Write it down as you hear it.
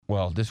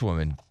Well, this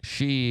woman,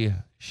 she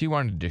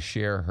wanted to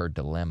share her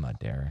dilemma,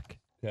 Derek.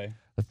 Okay.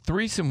 A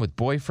threesome with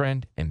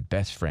boyfriend and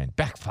best friend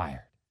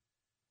backfired.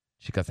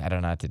 She goes, I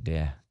don't know what to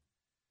do.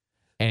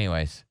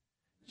 Anyways,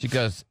 she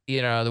goes,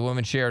 the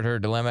woman shared her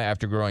dilemma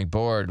after growing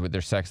bored with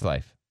their sex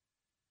life.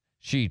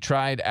 She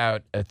tried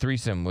out a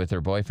threesome with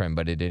her boyfriend,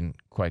 but it didn't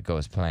quite go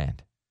as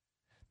planned.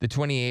 The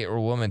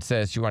 28-year-old woman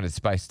says she wanted to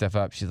spice stuff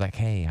up. She's like,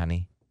 hey,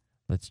 honey,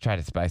 let's try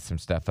to spice some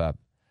stuff up.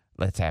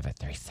 Let's have a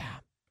threesome.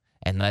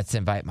 And let's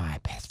invite my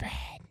best friend.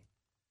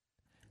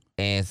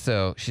 And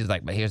so she's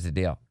like, but here's the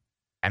deal.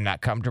 I'm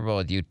not comfortable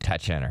with you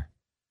touching her.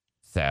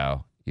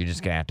 So you're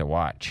just going to have to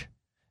watch.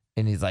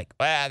 And he's like,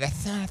 well,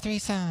 that's not a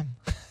threesome.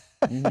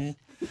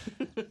 Mm-hmm.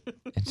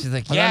 And she's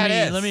like, yeah, it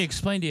is. Let me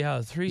explain to you how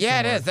a threesome Yeah,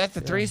 it works. is. That's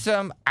a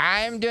threesome.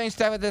 I'm doing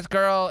stuff with this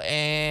girl,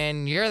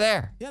 and you're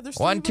there. Yeah, there's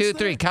 1, 2, 3.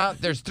 there.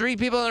 Count. There's 3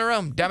 people in the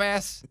room,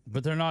 dumbass.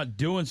 But they're not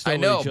doing stuff I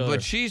know, with each other.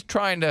 but she's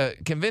trying to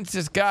convince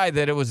this guy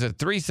that it was a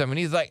threesome, and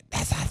he's like,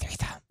 that's not a threesome.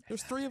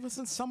 There's 3 of us,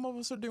 and some of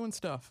us are doing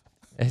stuff.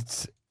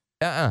 It's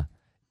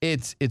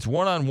It's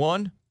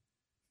one-on-one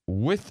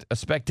with a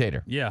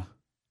spectator. Yeah,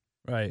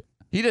 right.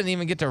 He doesn't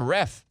even get to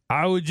ref.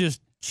 I would just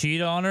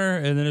cheat on her,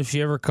 and then if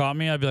she ever caught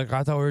me, I'd be like,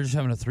 I thought we were just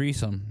having a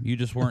threesome. You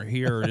just weren't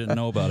here or didn't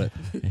know about it.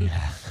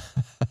 Yeah.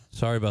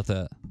 Sorry about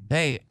that.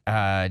 Hey,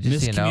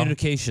 just so you know,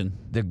 miscommunication.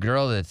 the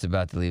girl that's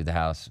about to leave the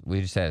house,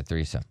 we just had a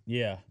threesome.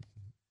 Yeah.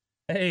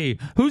 Hey,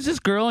 who's this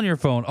girl on your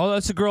phone? Oh,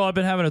 that's the girl I've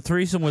been having a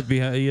threesome with,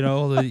 that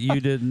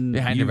you didn't.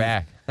 Behind your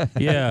back.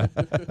 Yeah.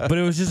 But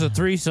it was just a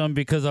threesome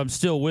because I'm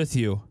still with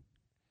you.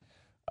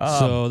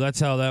 So that's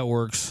how that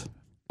works.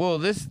 Well,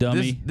 this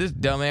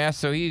dumbass,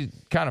 so he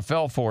kind of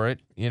fell for it,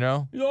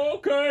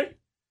 Okay.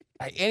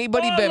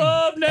 Anybody I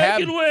love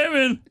naked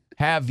women.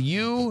 Have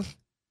you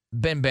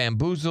been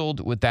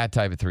bamboozled with that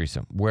type of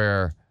threesome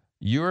where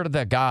you're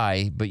the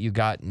guy, but you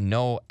got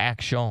no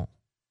action?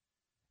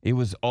 It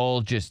was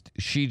all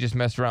she just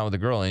messed around with a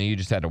girl and you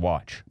just had to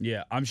watch.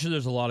 Yeah, I'm sure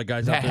there's a lot of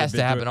guys out That there has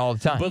to happen all the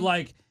time. But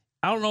I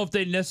don't know if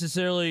they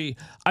necessarily.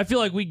 I feel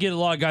like we get a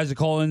lot of guys that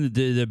call in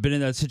that have been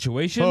in that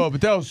situation. Oh, but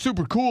that was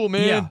super cool,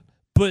 man. Yeah.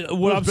 But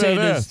what I'm saying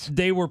is badass.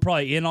 they were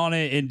probably in on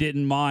it and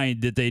didn't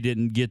mind that they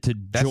didn't get to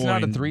join. That's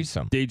not a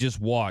threesome. They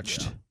just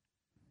watched.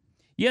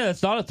 Yeah,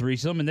 that's not a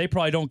threesome, and they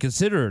probably don't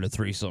consider it a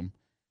threesome.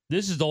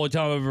 This is the only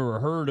time I've ever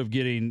heard of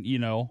getting,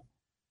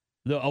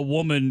 a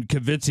woman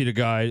convincing a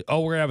guy,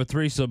 oh, we're going to have a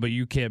threesome, but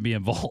you can't be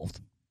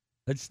involved.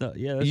 That's not,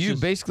 that's you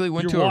just, basically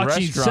went you're to a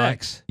watching restaurant.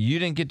 Sex. You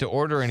didn't get to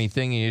order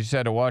anything, and you just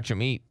had to watch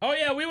him eat. Oh,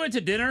 yeah, we went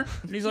to dinner.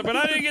 And he's like, but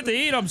I didn't get to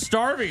eat. I'm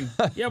starving.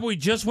 Yeah, but we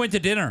just went to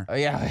dinner. Oh,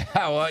 yeah,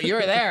 well, you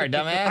were there,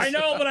 dumbass. I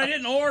know, but I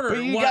didn't order.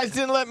 But you guys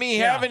didn't let me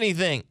have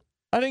anything.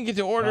 I didn't get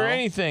to order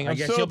anything. I I'm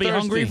guess so you'll be thirsty.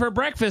 hungry for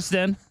breakfast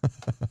then.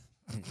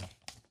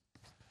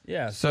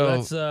 Yeah, so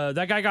that's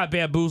that guy got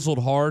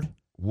bamboozled hard.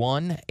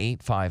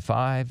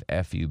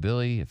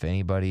 1-855-FU-Billy, if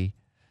anybody.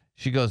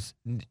 She goes,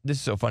 this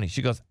is so funny.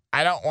 She goes,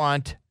 I don't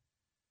want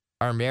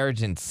our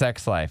marriage and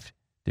sex life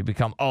to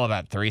become all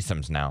about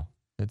threesomes now.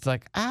 It's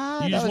like,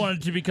 you just want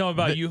it to become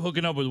about you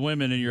hooking up with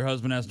women and your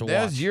husband has to watch.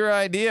 That's your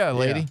idea,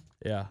 lady.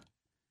 Yeah.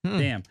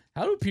 Damn.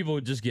 How do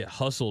people just get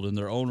hustled in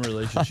their own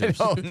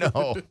relationships? I don't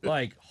know.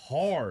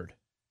 Hard.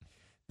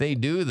 They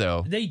do,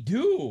 though. They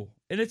do.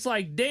 And it's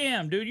like,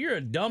 damn, dude, you're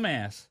a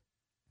dumbass.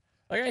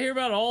 I hear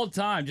about it all the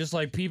time, just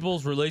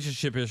people's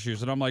relationship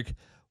issues. And I'm like,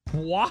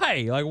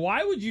 why?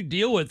 Why would you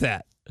deal with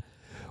that?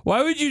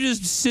 Why would you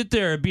just sit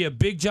there and be a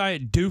big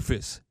giant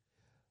doofus?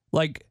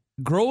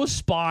 Grow a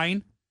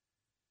spine,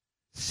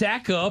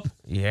 sack up,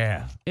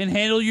 and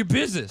handle your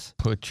business.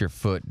 Put your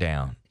foot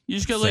down. You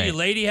just gotta let your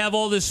lady have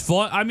all this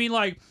fun. I mean,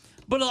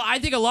 but I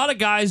think a lot of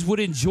guys would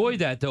enjoy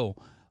that, though.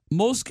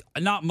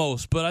 Not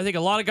most, but I think a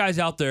lot of guys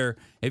out there,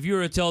 if you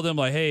were to tell them,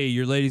 hey,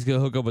 your lady's gonna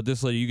hook up with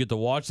this lady, you get to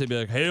watch, they'd be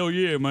like, hell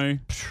yeah,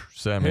 man.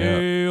 Set me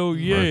hell up.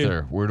 yeah. Right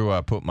there. Where do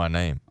I put my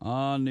name?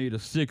 I need a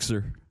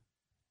sixer.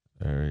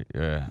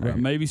 Yeah.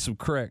 Maybe some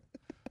crack.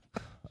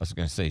 I was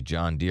going to say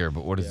John Deere,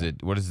 but what is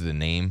it? What is the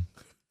name?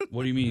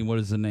 What do you mean? What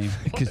is the name?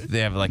 Because they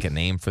have a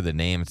name for the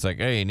name. It's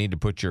hey, you need to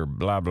put your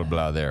blah, blah,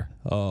 blah there.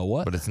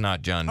 What? But it's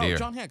not John Deere. Oh,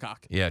 John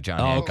Hancock. Yeah, John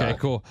Hancock. Okay,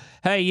 cool.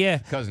 Hey, yeah.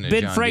 Cousin of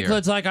Ben John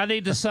Franklin's Deere. I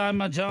need to sign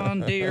my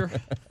John Deere.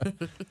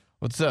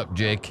 What's up,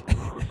 Jake?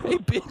 Hey,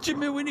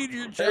 Benjamin, we need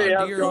your John Hey,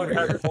 how's it Deere going? over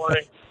here. Good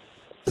morning.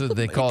 So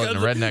they call it in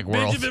the redneck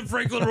world. Benjamin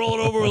Franklin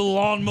rolling over with a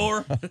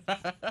lawnmower.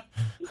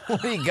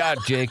 What do you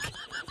got, Jake?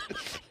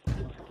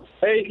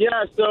 Hey,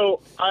 yeah,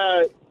 so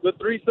the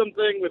threesome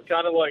thing was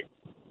kind of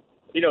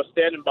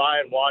standing by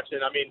and watching.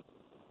 I mean,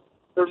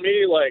 for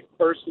me,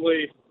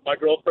 personally, my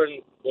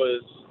girlfriend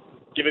was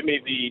giving me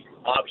the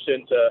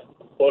option to,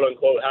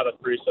 quote-unquote, have a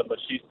threesome, but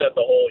she said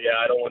the whole,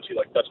 I don't want you,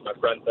 touching my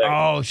friend thing.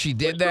 Oh, she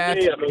did that?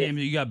 Me, Damn,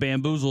 you got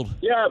bamboozled.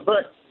 Yeah,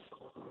 but,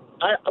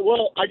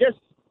 I guess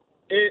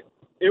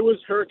it was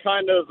her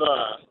kind of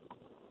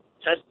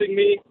testing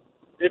me,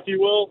 if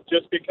you will,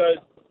 just because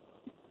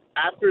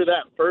after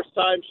that first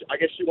time, I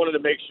guess she wanted to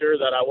make sure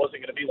that I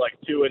wasn't going to be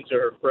too into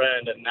her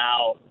friend, and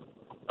now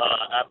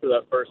after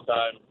that first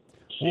time,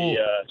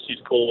 she's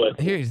cool with.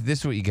 This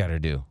is what you got to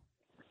do.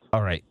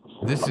 All right,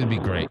 this would be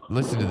great.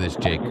 Listen to this,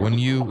 Jake. When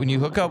you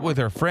hook up with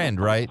her friend,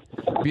 right?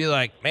 Be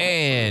like,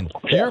 man,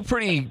 you're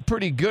pretty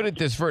good at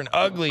this for an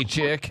ugly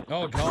chick.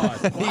 Oh God.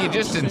 You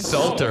just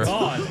insult her,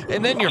 God.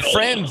 and then your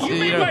friends, You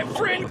made my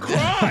friend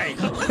cry.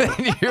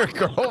 then your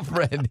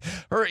girlfriend,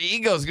 her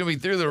ego's gonna be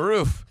through the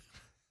roof.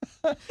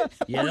 Yeah,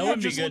 that you wouldn't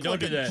be just good. look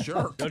Don't do like a that.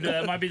 jerk. Don't do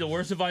that. That might be the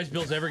worst advice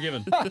Bill's ever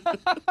given.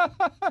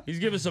 He's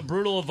given some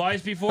brutal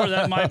advice before.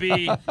 That might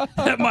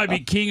be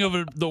king of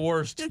the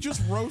worst. You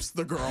just roast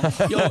the girl.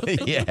 Yo,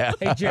 Yeah.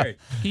 hey Jared,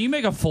 can you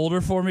make a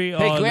folder for me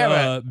Hey, can we have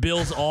on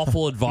Bill's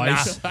awful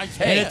advice? Nah.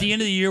 And at the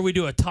end of the year, we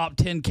do a top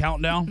 10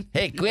 countdown.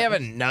 Hey, can we have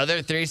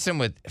another threesome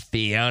with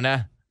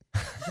Fiona?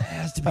 That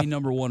has to be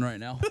number one right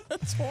now.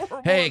 That's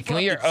horrible. Hey, can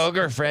we your advice.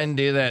 ogre friend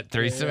do that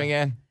threesome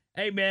again?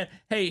 Hey man,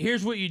 hey,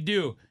 here's what you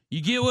do. You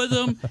get with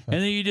them,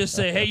 and then you just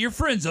say, hey, your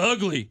friend's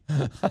ugly.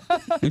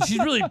 And she's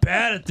really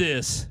bad at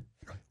this.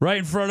 Right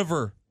in front of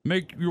her.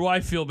 Make your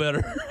wife feel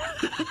better.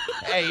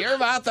 Hey, your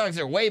mouth dogs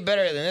are way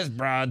better than this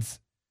broads.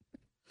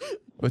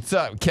 What's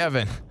up,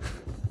 Kevin?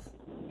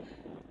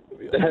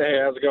 Hey,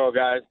 how's it going,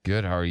 guys?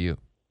 Good, how are you?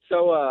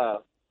 So,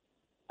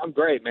 I'm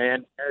great,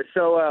 man.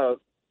 My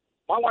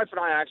wife and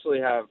I actually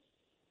have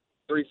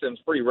threesomes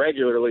pretty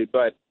regularly,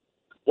 but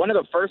one of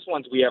the first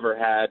ones we ever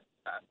had,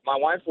 my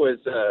wife was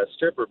a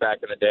stripper back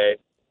in the day,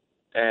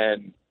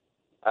 and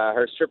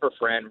her stripper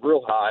friend,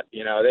 real hot,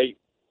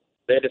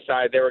 they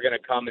decided they were going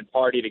to come and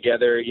party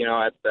together,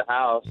 at the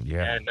house.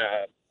 Yeah. And,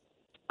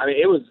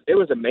 it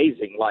was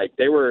amazing. Like,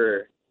 they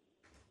were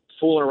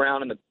fooling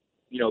around in the,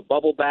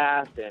 bubble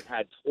bath and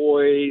had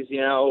toys,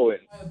 and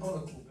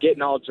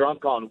getting all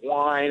drunk on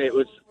wine. It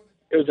was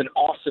an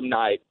awesome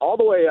night all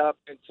the way up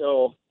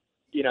until,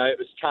 it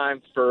was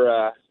time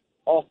for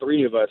all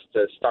three of us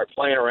to start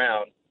playing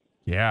around.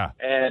 Yeah.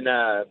 And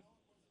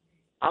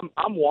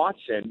I'm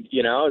watching,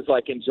 it's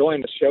like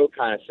enjoying the show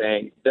kind of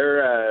thing.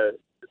 They're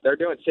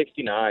doing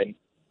 69.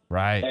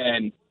 Right.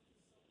 And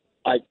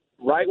like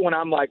right when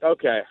I'm like,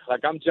 okay,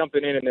 like I'm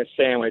jumping in this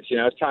sandwich,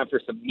 it's time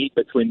for some meat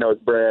between those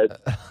breads.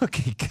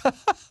 Okay.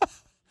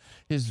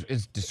 His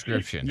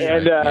description.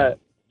 And right?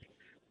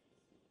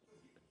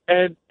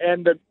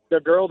 and the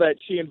girl that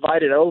she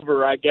invited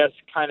over, I guess,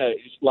 kind of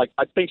like,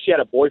 I think she had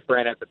a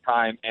boyfriend at the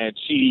time, and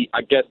she,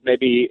 I guess,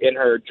 maybe in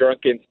her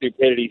drunken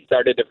stupidity,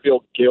 started to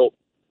feel guilt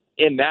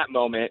in that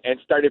moment and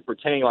started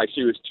pretending like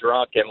she was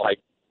drunk and like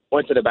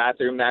went to the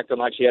bathroom acting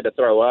like she had to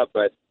throw up.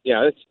 But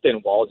it's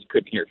thin walls; you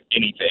couldn't hear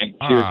anything.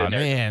 She was Oh in there.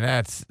 man,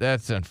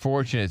 that's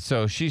unfortunate.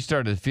 So she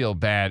started to feel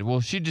bad. Well,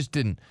 she just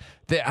didn't.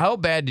 How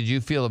bad did you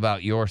feel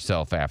about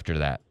yourself after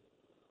that?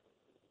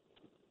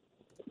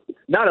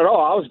 Not at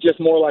all. I was just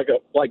more like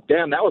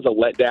damn, that was a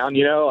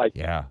letdown, like.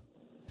 Yeah.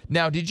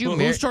 Now, did you Who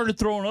marry started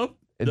throwing up?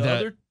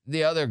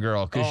 the other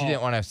girl because she Oh.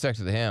 didn't want to have sex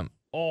with him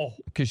Oh.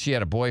 because she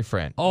had a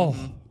boyfriend? Oh.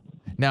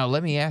 Now,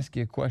 let me ask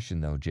you a question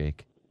though,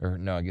 Jake. Or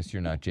no, I guess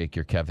you're not Jake.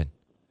 You're Kevin.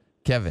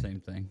 Kevin. Same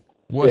thing.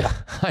 What? Yeah.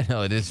 I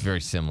know it is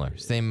very similar.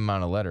 Same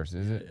amount of letters,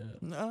 is it?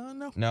 No.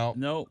 No.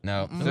 No.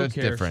 No. Who So it's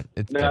cares? different.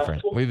 It's No.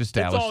 different. We've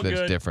established all that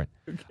it's good. different.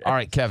 All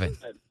right, Kevin.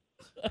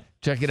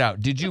 Check it out.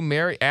 Did you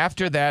marry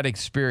after that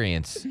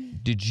experience?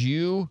 Did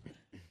you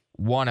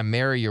want to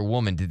marry your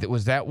woman?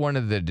 Was that one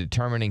of the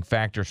determining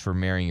factors for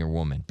marrying your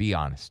woman? Be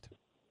honest.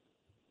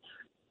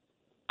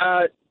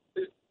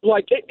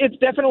 It's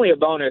definitely a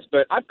bonus,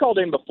 but I've called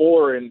in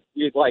before, and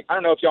I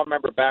don't know if y'all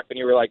remember back when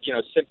you were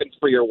simping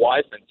for your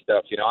wife and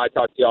stuff. I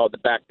talked to y'all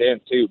back then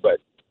too, but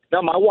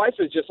no, my wife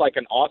is just like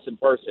an awesome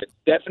person.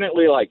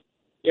 Definitely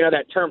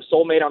that term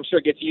soulmate, I'm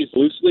sure gets used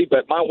loosely,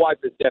 but my wife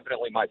is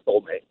definitely my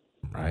soulmate.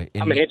 Right.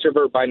 I'm an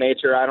introvert by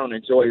nature. I don't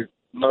enjoy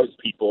most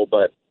people,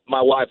 but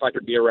my wife I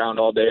could be around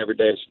all day, every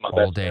day. She's my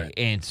all best day. friend.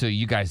 And so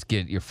you guys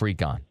get your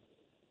freak on.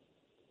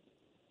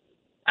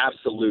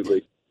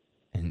 Absolutely.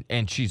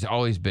 And she's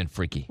always been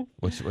freaky.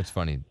 What's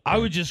funny? I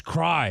would just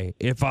cry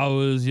if I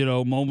was,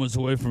 moments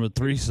away from a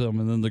threesome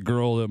and then the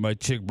girl that my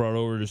chick brought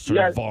over just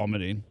started Yes.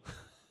 vomiting.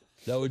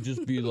 That would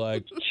just be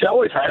like, She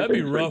always has That'd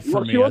be been rough freaky. for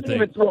Well, me, She I wasn't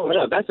think. even throwing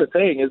up. That's the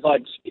thing. Is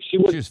she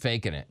was. She was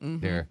faking it,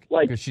 Derek,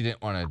 Like, because she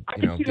didn't want I to,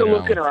 could see get the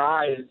look on in with her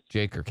eyes.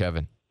 Jake or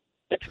Kevin.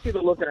 I could see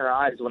the look in her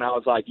eyes when I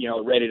was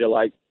ready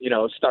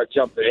to start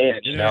jumping in.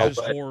 it But, was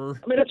horror.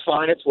 I mean, it's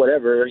fine. It's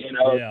whatever.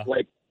 Yeah.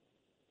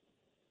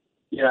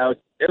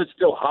 It was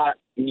still hot.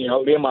 Me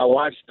and my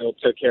wife still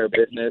took care of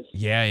business.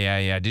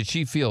 Yeah. Did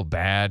she feel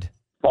bad?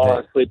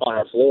 Falling asleep on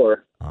our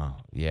floor. Oh,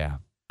 yeah.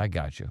 I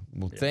got you.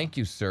 Well, thank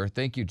you, sir.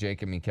 Thank you,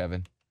 Jake.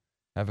 Kevin.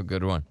 Have a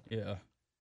good one. Yeah.